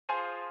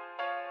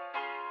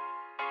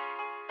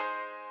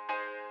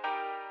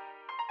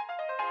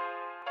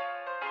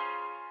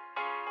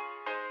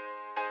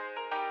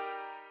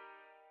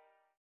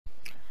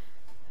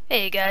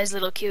Hey guys,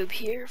 Little Cube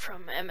here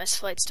from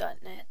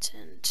msflights.net,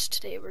 and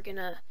today we're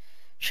gonna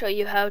show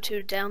you how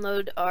to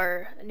download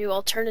our new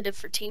alternative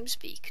for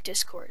TeamSpeak,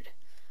 Discord.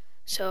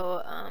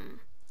 So,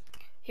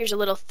 here's a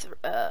little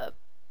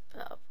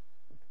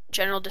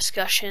general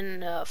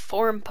discussion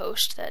forum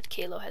post that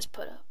Kalo has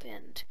put up,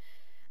 and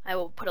I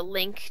will put a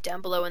link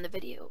down below in the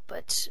video.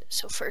 But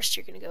so first,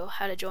 you're gonna go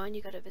how to join.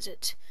 You gotta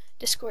visit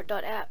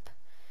discord.app.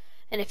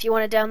 And if you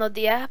want to download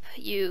the app,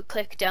 you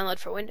click download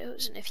for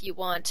Windows, and if you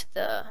want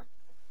the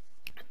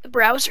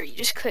browser, you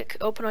just click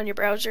open on your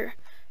browser,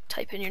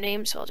 type in your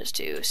name, so I'll just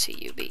do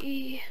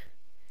CUBE,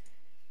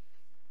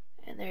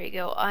 and there you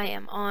go. I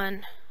am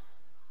on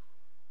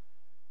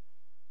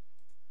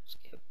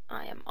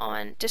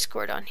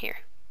Discord on here,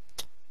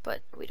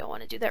 but we don't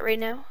want to do that right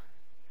now.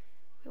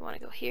 We want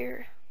to go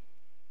here,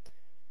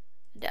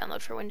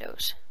 download for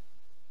Windows.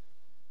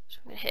 So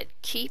I'm going to hit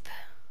keep.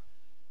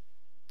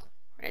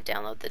 We're going to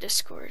download the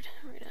Discord.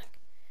 We're going to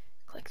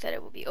click that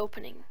it will be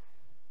opening,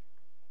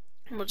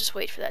 and we'll just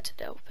wait for that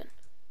to open.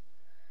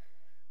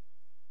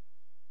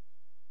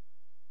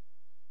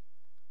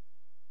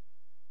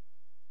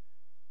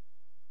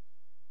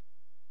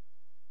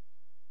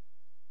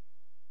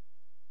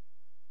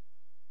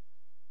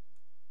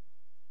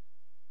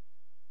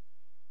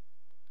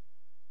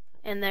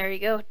 And there you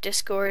go,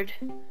 Discord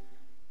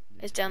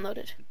is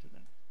downloaded.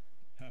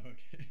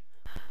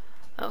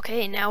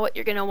 Okay, now what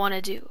you're going to want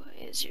to do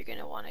is you're going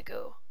to want to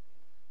go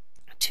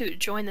to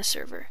join the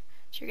server.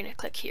 So you're going to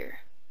click here,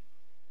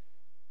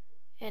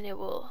 and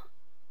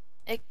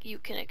you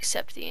can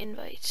accept the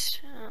invite.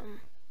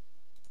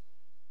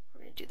 We're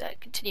going to do that,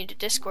 continue to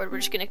Discord. We're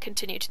just going to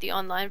continue to the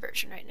online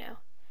version right now.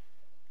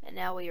 And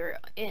now we are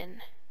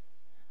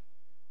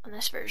on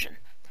this version.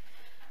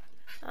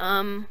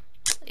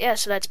 Yeah,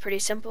 so that's pretty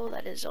simple.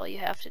 That is all you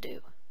have to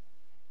do.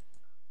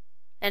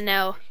 And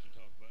now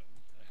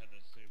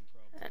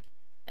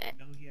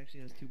No, he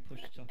actually has two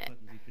push talk buttons,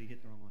 but he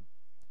hit the wrong one.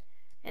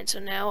 And so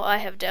now I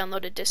have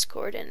downloaded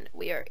Discord, and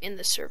we are in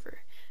the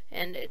server,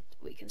 and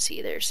we can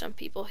see there's some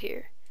people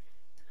here.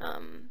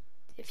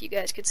 If you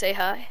guys could say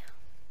hi.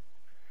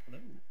 Hello.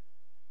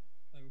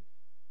 Hello.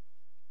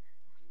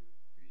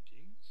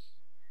 Greetings.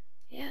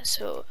 Yeah,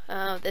 so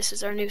this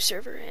is our new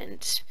server,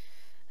 and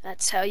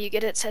that's how you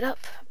get it set up.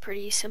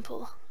 Pretty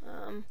simple.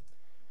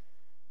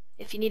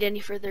 If you need any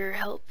further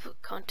help,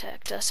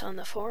 contact us on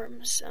the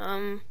forums.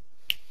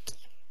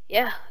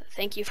 Yeah,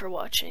 thank you for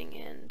watching,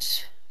 and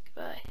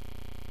goodbye.